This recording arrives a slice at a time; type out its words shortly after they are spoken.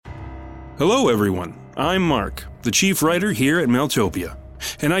Hello everyone, I'm Mark, the chief writer here at Mailtopia,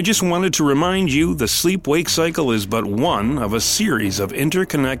 and I just wanted to remind you the sleep-wake cycle is but one of a series of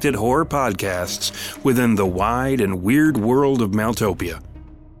interconnected horror podcasts within the wide and weird world of Mailtopia.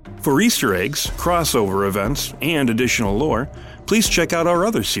 For Easter eggs, crossover events, and additional lore, please check out our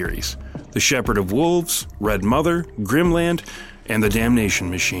other series, The Shepherd of Wolves, Red Mother, Grimland, and The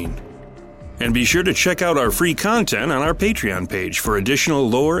Damnation Machine. And be sure to check out our free content on our Patreon page for additional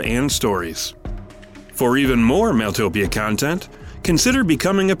lore and stories. For even more Mailtopia content, consider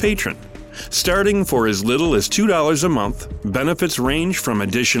becoming a patron. Starting for as little as $2 a month, benefits range from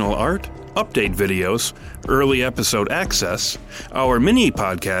additional art, update videos, early episode access, our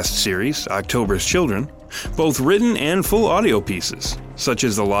mini-podcast series, October's Children, both written and full audio pieces, such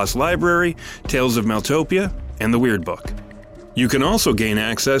as The Lost Library, Tales of Mailtopia, and The Weird Book. You can also gain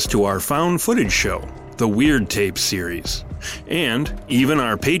access to our found footage show, the Weird Tapes series, and even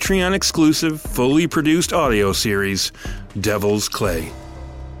our Patreon-exclusive, fully produced audio series, Devil's Clay.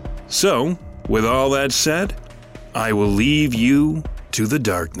 So, with all that said, I will leave you to the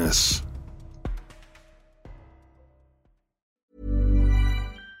darkness.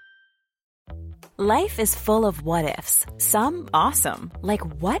 Life is full of what-ifs. Some awesome, like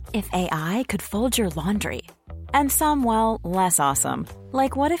what if AI could fold your laundry? And some, well, less awesome.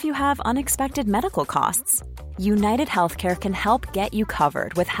 Like what if you have unexpected medical costs? United Healthcare can help get you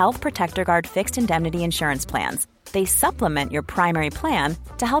covered with Health Protector Guard fixed indemnity insurance plans. They supplement your primary plan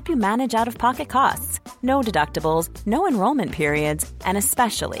to help you manage out-of-pocket costs. No deductibles, no enrollment periods, and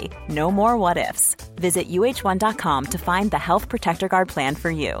especially no more what-ifs. Visit uh1.com to find the Health Protector Guard plan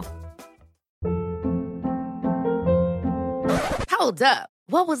for you. Hold up.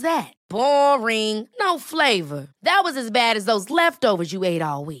 What was that? Boring. No flavor. That was as bad as those leftovers you ate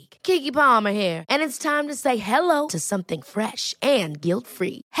all week. Keke Palmer here, and it's time to say hello to something fresh and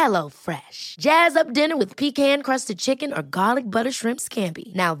guilt-free. Hello Fresh. Jazz up dinner with pecan-crusted chicken or garlic butter shrimp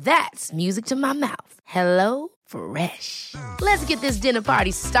scampi. Now that's music to my mouth. Hello Fresh. Let's get this dinner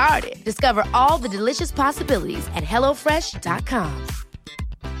party started. Discover all the delicious possibilities at hellofresh.com.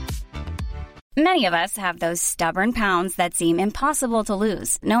 Many of us have those stubborn pounds that seem impossible to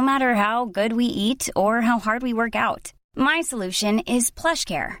lose, no matter how good we eat or how hard we work out. My solution is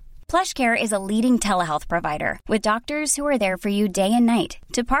PlushCare. PlushCare is a leading telehealth provider with doctors who are there for you day and night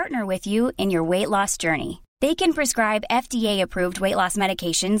to partner with you in your weight loss journey. They can prescribe FDA-approved weight loss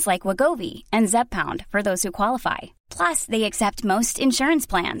medications like Wegovy and Zepbound for those who qualify. Plus, they accept most insurance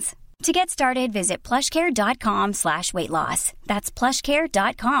plans. To get started, visit plushcare.com/weightloss. That's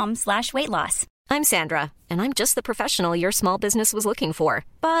plushcare.com/weightloss. I'm Sandra, and I'm just the professional your small business was looking for.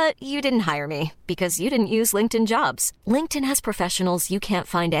 But you didn't hire me because you didn't use LinkedIn Jobs. LinkedIn has professionals you can't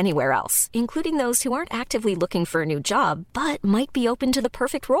find anywhere else, including those who aren't actively looking for a new job, but might be open to the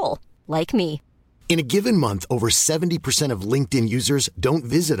perfect role, like me. In a given month, over 70% of LinkedIn users don't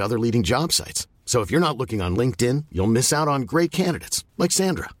visit other leading job sites. So if you're not looking on LinkedIn, you'll miss out on great candidates like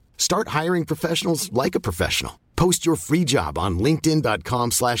Sandra. Start hiring professionals like a professional. Post your free job on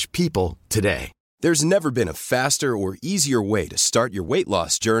linkedin.com/people today. There's never been a faster or easier way to start your weight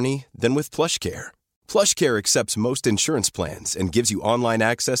loss journey than with PlushCare. PlushCare accepts most insurance plans and gives you online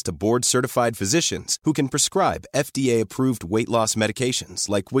access to board-certified physicians who can prescribe FDA-approved weight loss medications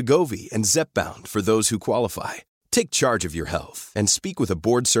like Wegovy and Zepbound for those who qualify. Take charge of your health and speak with a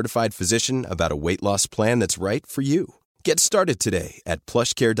board-certified physician about a weight loss plan that's right for you. Get started today at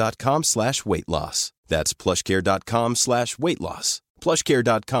plushcare.com/weightloss. That's plushcare.com/weightloss.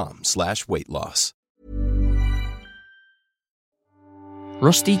 plushcare.com/weightloss.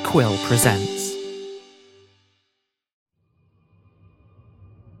 Rusty Quill presents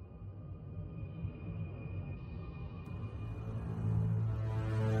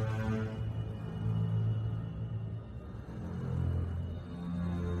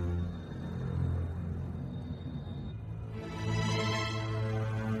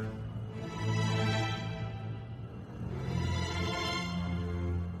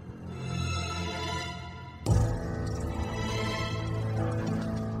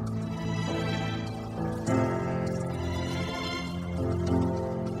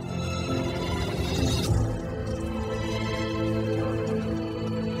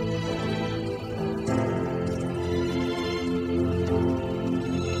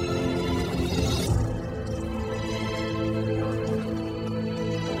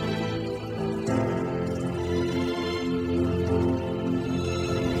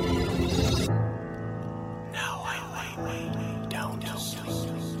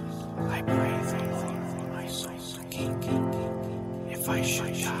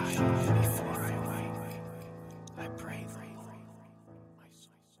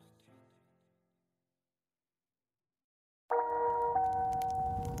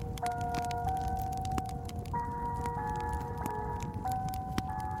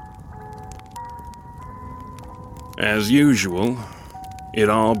As usual, it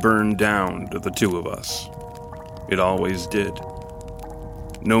all burned down to the two of us. It always did.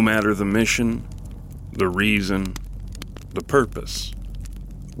 No matter the mission, the reason, the purpose,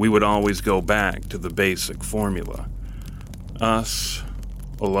 we would always go back to the basic formula. Us,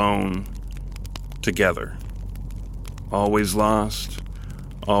 alone, together. Always lost,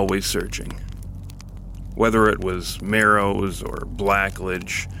 always searching. Whether it was Marrows or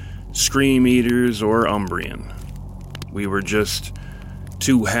Blackledge, Scream Eaters or Umbrian, we were just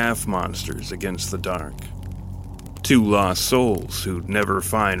two half-monsters against the dark. Two lost souls who'd never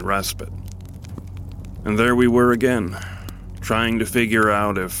find respite. And there we were again, trying to figure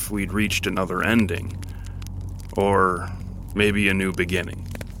out if we'd reached another ending, or maybe a new beginning.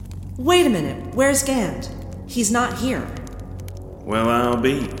 Wait a minute, where's Gand? He's not here. Well, I'll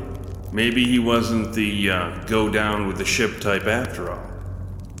be. Maybe he wasn't the go down with the ship type after all.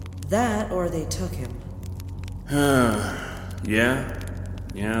 That, or they took him.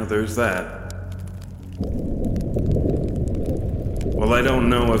 Yeah, there's that. Well, I don't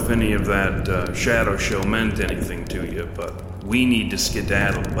know if any of that shadow show meant anything to you, but we need to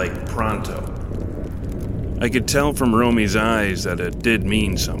skedaddle, like pronto. I could tell from Romy's eyes that it did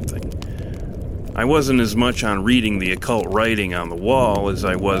mean something. I wasn't as much on reading the occult writing on the wall as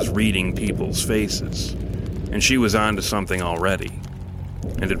I was reading people's faces. And she was onto something already.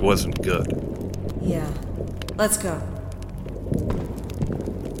 And it wasn't good. Yeah. Let's go.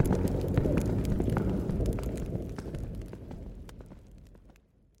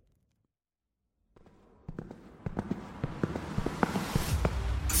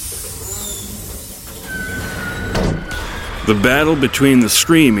 The battle between the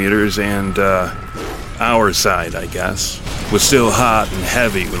Scream Eaters and, our side, I guess, was still hot and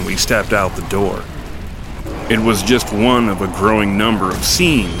heavy when we stepped out the door. It was just one of a growing number of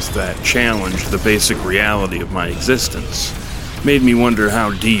scenes that challenged the basic reality of my existence, made me wonder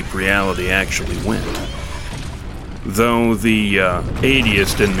how deep reality actually went. Though the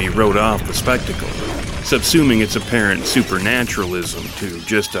atheist in me wrote off the spectacle, subsuming its apparent supernaturalism to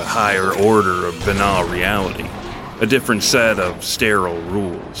just a higher order of banal reality, a different set of sterile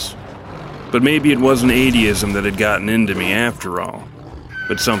rules. But maybe it wasn't atheism that had gotten into me after all,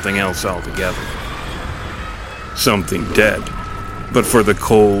 but something else altogether. Something dead, but for the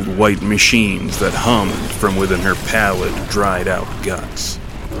cold, white machines that hummed from within her pallid, dried-out guts.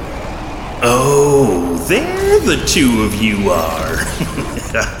 Oh, there the two of you are.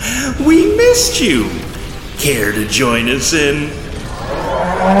 We missed you. Care to join us in...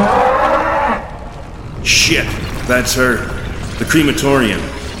 Shit, that's her. The crematorium.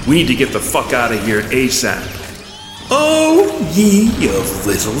 We need to get the fuck out of here ASAP. Oh, ye of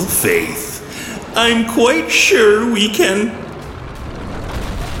little faith. I'm quite sure we can...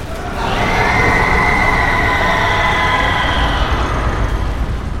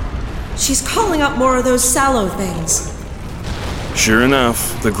 She's calling up more of those sallow things. Sure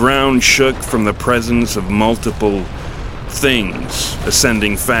enough, the ground shook from the presence of multiple things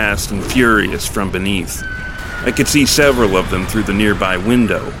ascending fast and furious from beneath. I could see several of them through the nearby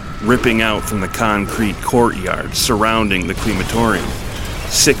window, ripping out from the concrete courtyard surrounding the crematorium.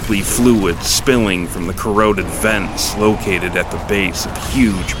 Sickly fluid spilling from the corroded vents located at the base of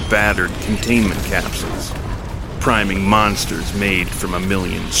huge, battered containment capsules, priming monsters made from a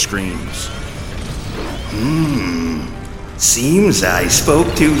million screams. Seems I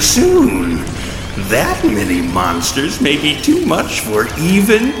spoke too soon. That many monsters may be too much for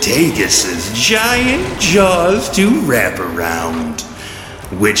even Tagus's giant jaws to wrap around.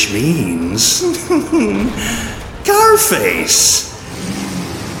 Which means... Carface!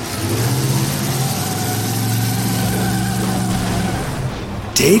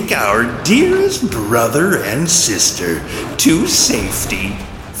 Take our dearest brother and sister to safety,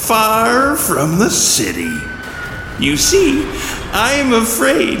 far from the city. You see, I'm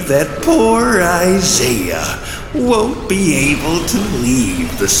afraid that poor Isaiah won't be able to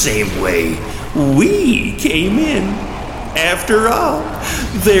leave the same way we came in. After all,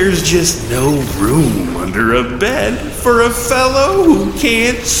 there's just no room under a bed for a fellow who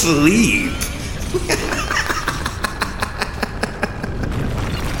can't sleep.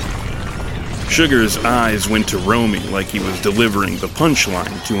 Sugar's eyes went to Romy like he was delivering the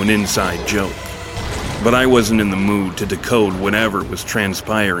punchline to an inside joke. But I wasn't in the mood to decode whatever was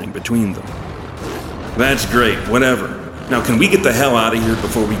transpiring between them. That's great, whatever. Now can we get the hell out of here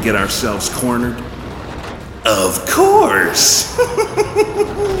before we get ourselves cornered? Of course!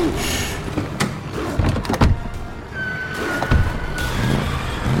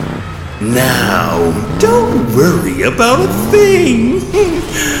 Now, don't worry about a thing.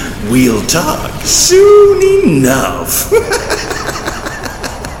 We'll talk soon enough.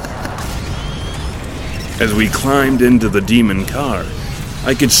 As we climbed into the demon car,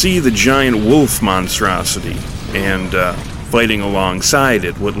 I could see the giant wolf monstrosity and fighting alongside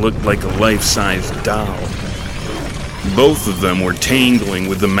it what looked like a life-sized doll. Both of them were tangling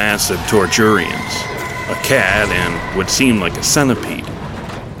with the massive Torturians, a cat and what seemed like a centipede.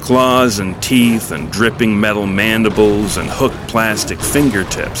 Claws and teeth and dripping metal mandibles and hooked plastic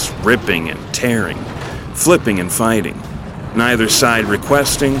fingertips, ripping and tearing, flipping and fighting, neither side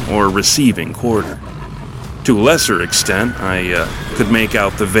requesting or receiving quarter. To a lesser extent, I could make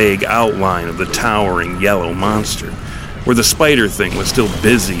out the vague outline of the towering yellow monster, where the spider thing was still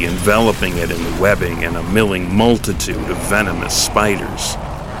busy enveloping it in the webbing and a milling multitude of venomous spiders.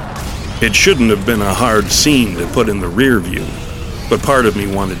 It shouldn't have been a hard scene to put in the rear view, but part of me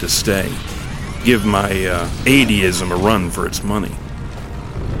wanted to stay, give my 80ism a run for its money.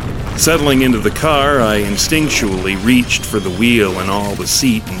 Settling into the car, I instinctually reached for the wheel and all the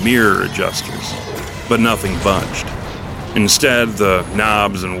seat and mirror adjusters, but nothing budged. Instead, the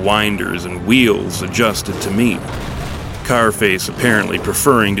knobs and winders and wheels adjusted to me, Carface apparently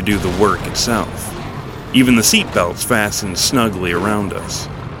preferring to do the work itself. Even the seatbelts fastened snugly around us.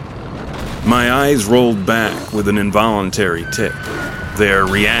 My eyes rolled back with an involuntary tick, their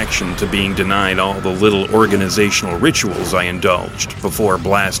reaction to being denied all the little organizational rituals I indulged before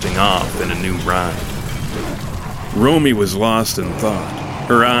blasting off in a new ride. Romy was lost in thought,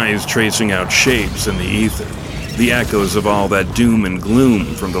 her eyes tracing out shapes in the ether, the echoes of all that doom and gloom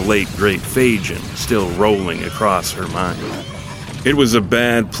from the late great Phagin still rolling across her mind. It was a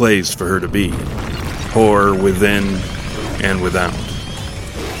bad place for her to be, horror within and without.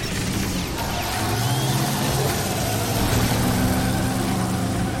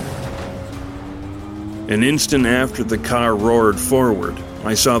 An instant after the car roared forward,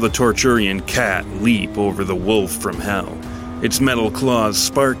 I saw the Torturian cat leap over the wolf from hell, its metal claws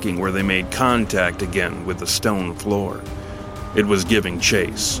sparking where they made contact again with the stone floor. It was giving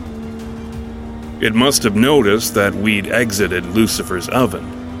chase. It must have noticed that we'd exited Lucifer's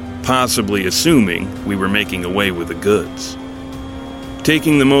oven, possibly assuming we were making away with the goods.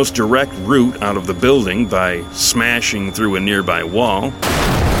 Taking the most direct route out of the building by smashing through a nearby wall,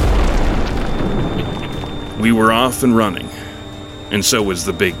 we were off and running, and so was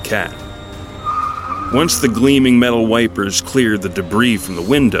the big cat. Once the gleaming metal wipers cleared the debris from the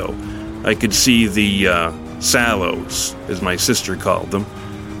window, I could see the sallows, as my sister called them,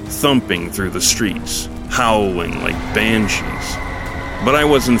 thumping through the streets, howling like banshees. But I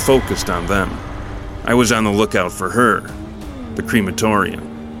wasn't focused on them. I was on the lookout for her, the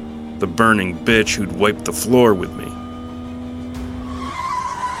crematorium, the burning bitch who'd wiped the floor with me.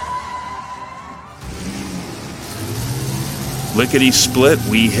 Lickety-split,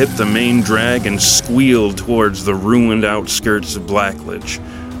 we hit the main drag and squealed towards the ruined outskirts of Blackledge,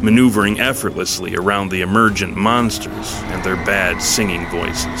 maneuvering effortlessly around the emergent monsters and their bad singing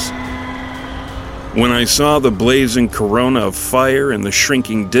voices. When I saw the blazing corona of fire in the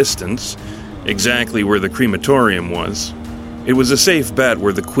shrinking distance, exactly where the crematorium was, it was a safe bet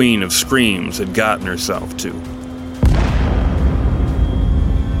where the Queen of Screams had gotten herself to.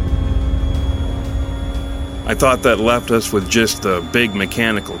 I thought that left us with just the big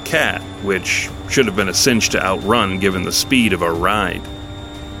mechanical cat, which should have been a cinch to outrun given the speed of our ride.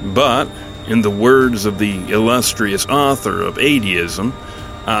 But, in the words of the illustrious author of atheism,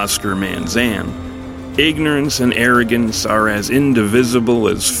 Oscar Manzan, ignorance and arrogance are as indivisible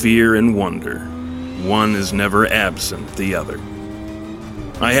as fear and wonder. One is never absent the other.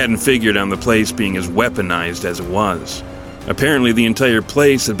 I hadn't figured on the place being as weaponized as it was. Apparently the entire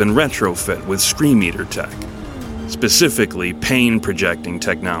place had been retrofit with scream eater tech, specifically pain-projecting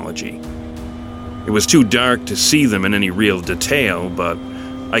technology. It was too dark to see them in any real detail, but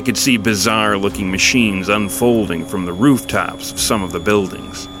I could see bizarre-looking machines unfolding from the rooftops of some of the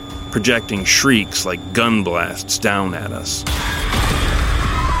buildings, projecting shrieks like gun blasts down at us.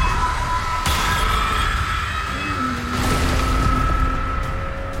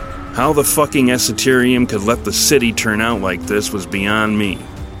 How the fucking Esoterium could let the city turn out like this was beyond me.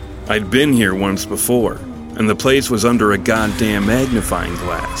 I'd been here once before, and the place was under a goddamn magnifying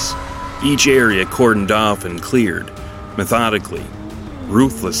glass. Each area cordoned off and cleared, methodically,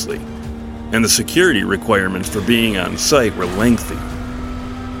 ruthlessly, and the security requirements for being on site were lengthy.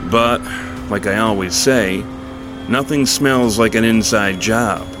 But, like I always say, nothing smells like an inside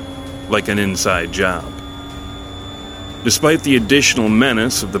job, Despite the additional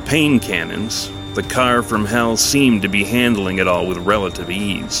menace of the pain cannons, the car from hell seemed to be handling it all with relative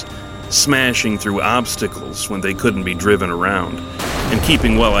ease, smashing through obstacles when they couldn't be driven around, and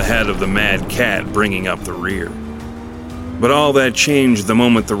keeping well ahead of the mad cat bringing up the rear. But all that changed the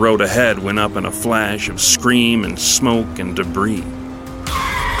moment the road ahead went up in a flash of scream and smoke and debris.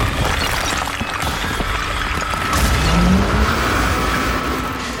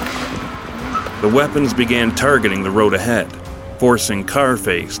 The weapons began targeting the road ahead, forcing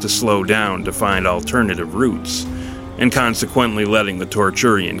Carface to slow down to find alternative routes, and consequently letting the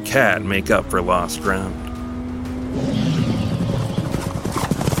Torturian cat make up for lost ground.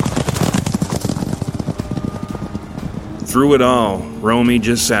 Through it all, Romy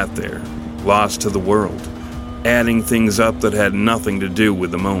just sat there, lost to the world, adding things up that had nothing to do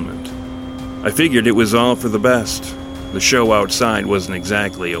with the moment. I figured it was all for the best. The show outside wasn't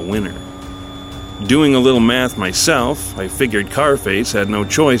exactly a winner. Doing a little math myself, I figured Carface had no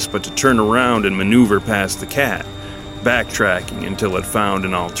choice but to turn around and maneuver past the cat, backtracking until it found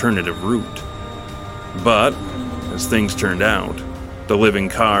an alternative route. But, as things turned out, the living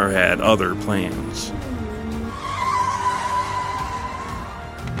car had other plans.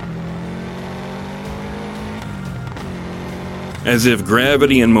 As if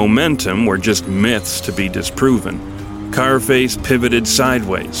gravity and momentum were just myths to be disproven, Carface pivoted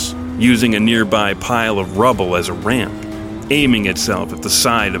sideways, using a nearby pile of rubble as a ramp, aiming itself at the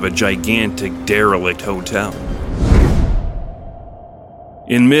side of a gigantic derelict hotel.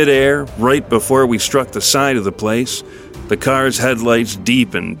 In midair, right before we struck the side of the place, the car's headlights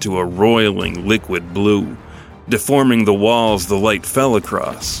deepened to a roiling liquid blue, deforming the walls the light fell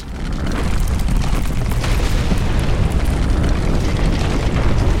across.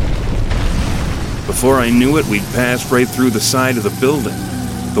 Before I knew it, we'd passed right through the side of the building,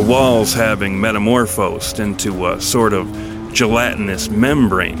 the walls having metamorphosed into a sort of gelatinous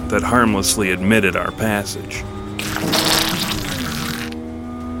membrane that harmlessly admitted our passage.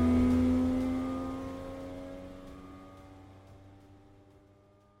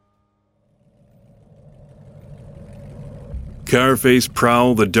 Carface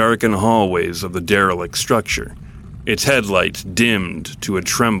prowled the darkened hallways of the derelict structure, its headlights dimmed to a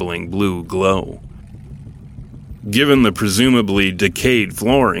trembling blue glow. Given the presumably decayed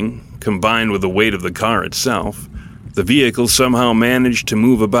flooring, combined with the weight of the car itself, the vehicle somehow managed to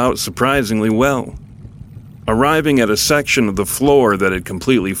move about surprisingly well. Arriving at a section of the floor that had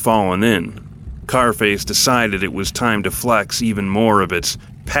completely fallen in, Carface decided it was time to flex even more of its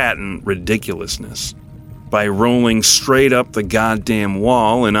patent ridiculousness by rolling straight up the goddamn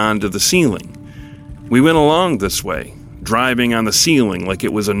wall and onto the ceiling. We went along this way, driving on the ceiling like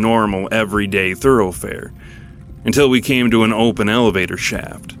it was a normal, everyday thoroughfare, until we came to an open elevator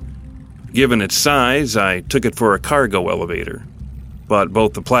shaft. Given its size, I took it for a cargo elevator, but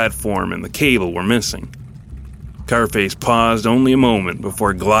both the platform and the cable were missing. Carface paused only a moment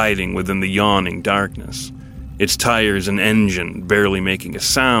before gliding within the yawning darkness, its tires and engine barely making a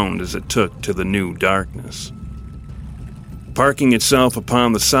sound as it took to the new darkness. Parking itself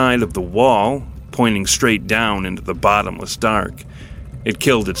upon the side of the wall, pointing straight down into the bottomless dark, it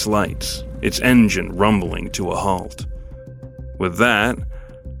killed its lights, its engine rumbling to a halt. With that,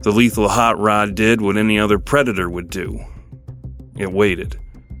 the lethal hot rod did what any other predator would do. It waited.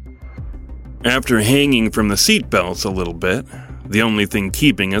 After hanging from the seatbelts a little bit, the only thing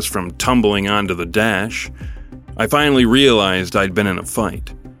keeping us from tumbling onto the dash, I finally realized I'd been in a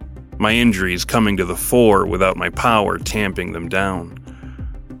fight, my injuries coming to the fore without my power tamping them down.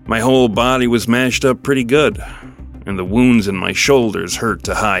 My whole body was mashed up pretty good, and the wounds in my shoulders hurt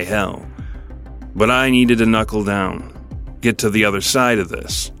to high hell. But I needed to knuckle down, get to the other side of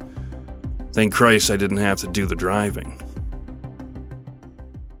this. Thank Christ I didn't have to do the driving.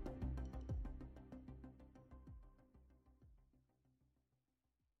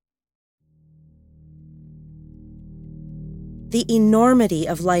 The enormity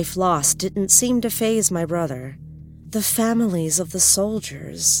of life lost didn't seem to faze my brother. The families of the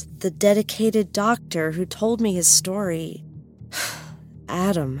soldiers, the dedicated doctor who told me his story.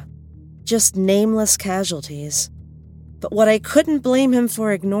 Adam. Just nameless casualties. But what I couldn't blame him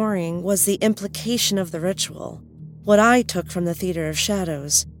for ignoring was the implication of the ritual, what I took from the Theater of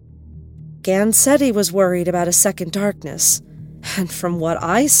Shadows. Gan said he was worried about a second darkness, and from what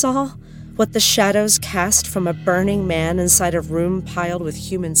I saw, what the shadows cast from a burning man inside a room piled with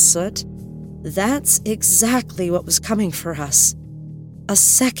human soot, that's exactly what was coming for us. A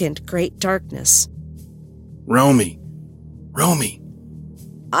second great darkness. Romy.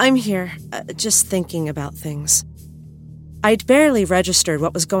 I'm here, just thinking about things. I'd barely registered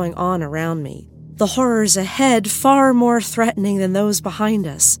what was going on around me. The horrors ahead far more threatening than those behind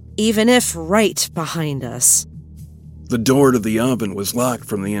us, even if right behind us. The door to the oven was locked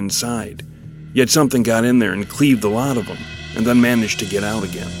from the inside, yet something got in there and cleaved the lot of them, and then managed to get out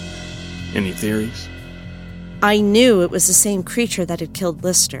again. Any theories? I knew it was the same creature that had killed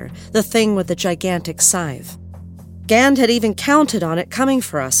Lister, the thing with the gigantic scythe. Gand had even counted on it coming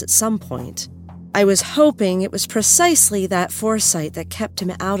for us at some point. I was hoping it was precisely that foresight that kept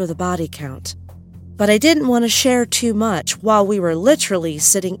him out of the body count. But I didn't want to share too much while we were literally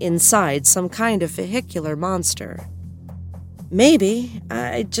sitting inside some kind of vehicular monster. Maybe,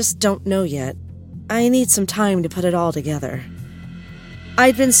 I just don't know yet. I need some time to put it all together.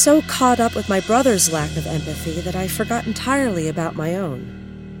 I'd been so caught up with my brother's lack of empathy that I forgot entirely about my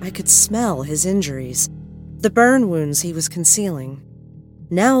own. I could smell his injuries, the burn wounds he was concealing.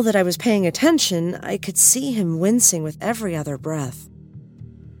 Now that I was paying attention, I could see him wincing with every other breath.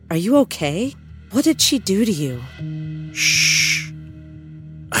 "Are you okay? What did she do to you?" Shh.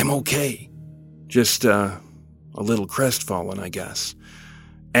 I'm okay. Just, a little crestfallen, I guess.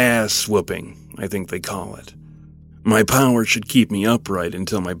 Ass-whooping, I think they call it. My power should keep me upright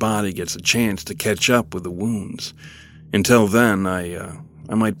until my body gets a chance to catch up with the wounds. Until then, I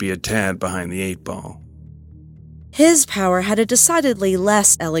might be a tad behind the 8-ball. His power had a decidedly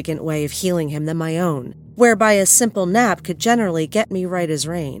less elegant way of healing him than my own, whereby a simple nap could generally get me right as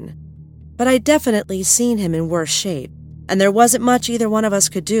rain. But I'd definitely seen him in worse shape, and there wasn't much either one of us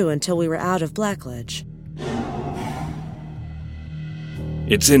could do until we were out of Blackledge.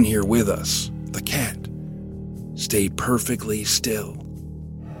 It's in here with us, the cat. Stay perfectly still.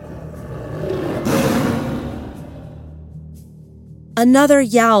 Another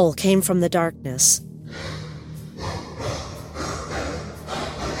yowl came from the darkness.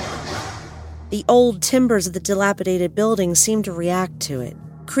 The old timbers of the dilapidated building seemed to react to it,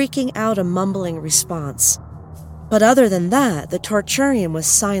 creaking out a mumbling response. But other than that, the Torturian was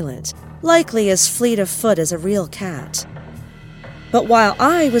silent, likely as fleet of foot as a real cat. But while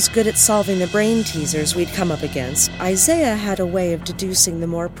I was good at solving the brain teasers we'd come up against, Isaiah had a way of deducing the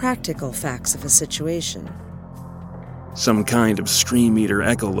more practical facts of a situation. Some kind of stream eater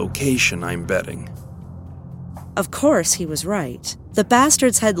echolocation, I'm betting. Of course he was right. The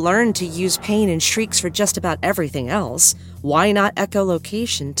bastards had learned to use pain and shrieks for just about everything else. Why not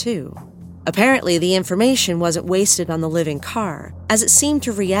echolocation, too? Apparently, the information wasn't wasted on the living car, as it seemed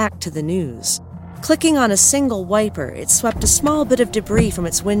to react to the news. Clicking on a single wiper, it swept a small bit of debris from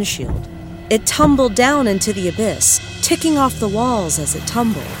its windshield. It tumbled down into the abyss, ticking off the walls as it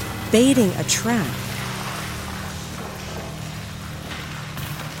tumbled, baiting a trap.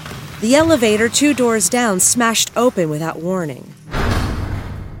 The elevator 2 doors down smashed open without warning.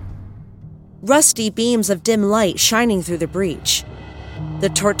 Rusty beams of dim light shining through the breach. The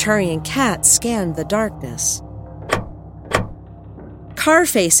Torturian cat scanned the darkness.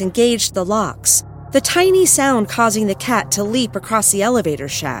 Carface engaged the locks, the tiny sound causing the cat to leap across the elevator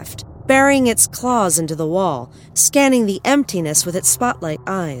shaft, burying its claws into the wall, scanning the emptiness with its spotlight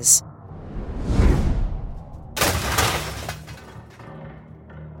eyes.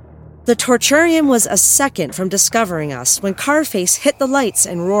 The Torturian was a second from discovering us when Carface hit the lights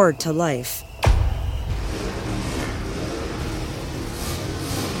and roared to life.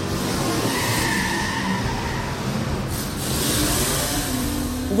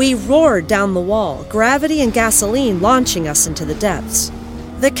 We roared down the wall, gravity and gasoline launching us into the depths.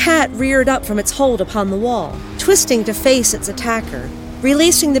 The cat reared up from its hold upon the wall, twisting to face its attacker,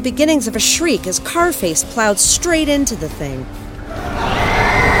 releasing the beginnings of a shriek as Carface plowed straight into the thing.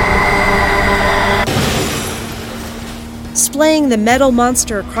 Splaying the metal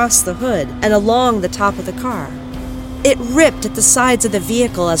monster across the hood and along the top of the car. It ripped at the sides of the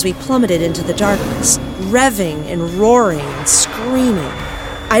vehicle as we plummeted into the darkness, revving and roaring and screaming.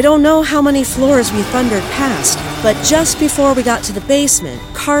 I don't know how many floors we thundered past, but just before we got to the basement,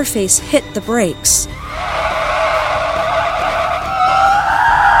 Carface hit the brakes.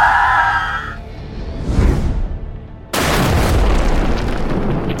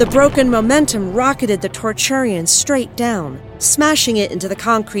 The broken momentum rocketed the Torturian straight down, smashing it into the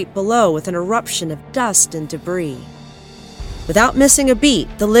concrete below with an eruption of dust and debris. Without missing a beat,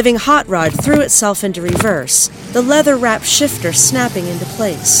 the living hot rod threw itself into reverse, the leather-wrapped shifter snapping into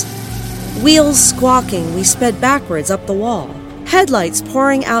place. Wheels squawking, we sped backwards up the wall, headlights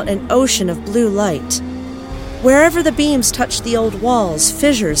pouring out an ocean of blue light. Wherever the beams touched the old walls,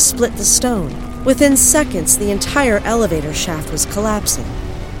 fissures split the stone. Within seconds, the entire elevator shaft was collapsing.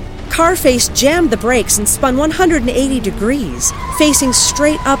 Carface jammed the brakes and spun 180 degrees, facing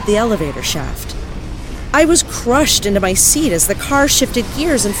straight up the elevator shaft. I was crushed into my seat as the car shifted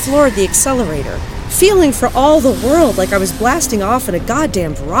gears and floored the accelerator, feeling for all the world like I was blasting off in a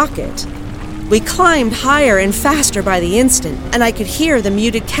goddamned rocket. We climbed higher and faster by the instant, and I could hear the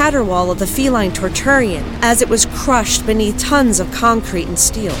muted caterwaul of the feline Torturian as it was crushed beneath tons of concrete and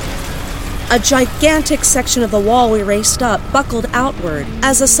steel. A gigantic section of the wall we raced up buckled outward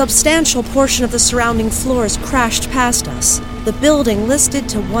as a substantial portion of the surrounding floors crashed past us, the building listed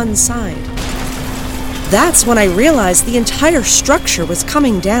to one side. That's when I realized the entire structure was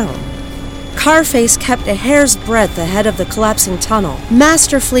coming down. Carface kept a hair's breadth ahead of the collapsing tunnel,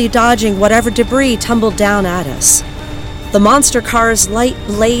 masterfully dodging whatever debris tumbled down at us. The monster car's light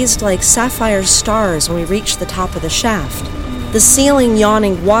blazed like sapphire stars when we reached the top of the shaft, the ceiling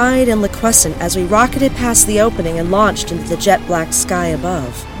yawning wide and liquescent as we rocketed past the opening and launched into the jet-black sky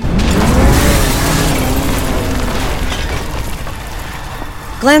above.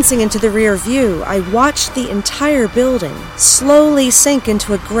 Glancing into the rear view, I watched the entire building slowly sink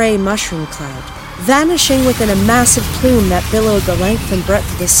into a gray mushroom cloud, vanishing within a massive plume that billowed the length and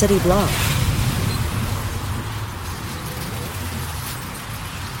breadth of the city block.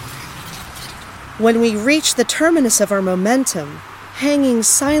 When we reached the terminus of our momentum, hanging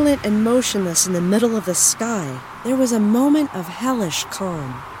silent and motionless in the middle of the sky, there was a moment of hellish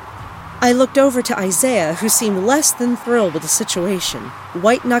calm. I looked over to Isaiah, who seemed less than thrilled with the situation,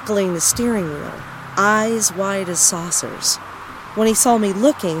 white-knuckling the steering wheel, eyes wide as saucers. When he saw me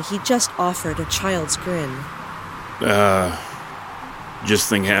looking, he just offered a child's grin. Just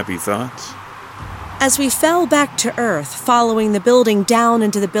think happy thoughts? As we fell back to earth, following the building down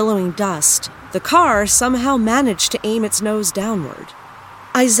into the billowing dust, the car somehow managed to aim its nose downward.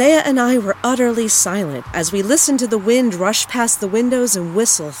 Isaiah and I were utterly silent as we listened to the wind rush past the windows and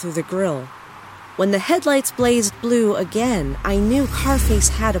whistle through the grill. When the headlights blazed blue again, I knew Carface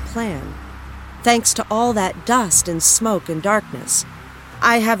had a plan. Thanks to all that dust and smoke and darkness,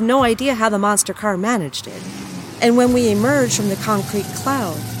 I have no idea how the monster car managed it. And when we emerged from the concrete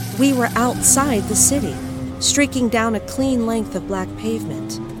cloud, we were outside the city, streaking down a clean length of black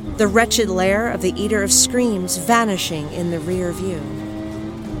pavement, the wretched lair of the Eater of Screams vanishing in the rear view.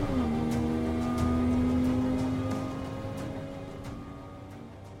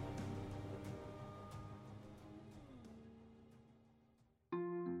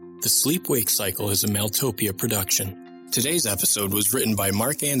 The Sleep-Wake Cycle is a Maeltopia production. Today's episode was written by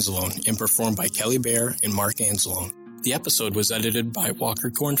Mark Anzalone and performed by Kelly Baer and Mark Anzalone. The episode was edited by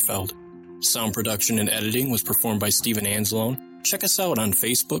Walker Kornfeld. Sound production and editing was performed by Steven Anzalone. Check us out on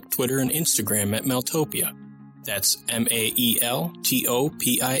Facebook, Twitter, and Instagram at Maeltopia. That's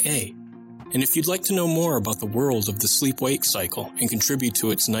Maeltopia. And if you'd like to know more about the world of the Sleep-Wake Cycle and contribute to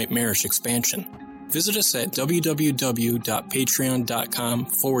its nightmarish expansion, visit us at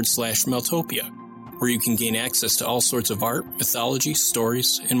www.patreon.com/Maeltopia, where you can gain access to all sorts of art, mythology,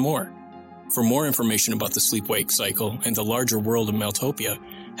 stories, and more. For more information about the Sleep-Wake Cycle and the larger world of Maeltopia,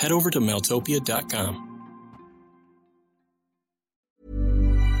 head over to Maeltopia.com.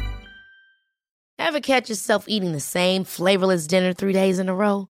 Ever catch yourself eating the same flavorless dinner 3 days in a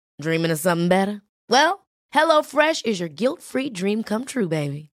row? Dreaming of something better? Well, HelloFresh is your guilt-free dream come true,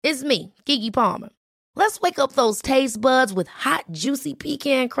 baby. It's me, Keke Palmer. Let's wake up those taste buds with hot, juicy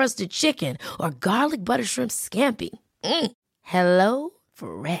pecan-crusted chicken or garlic butter shrimp scampi. Hello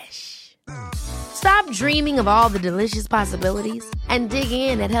Fresh. Stop dreaming of all the delicious possibilities and dig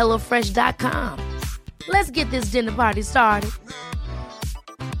in at HelloFresh.com. Let's get this dinner party started.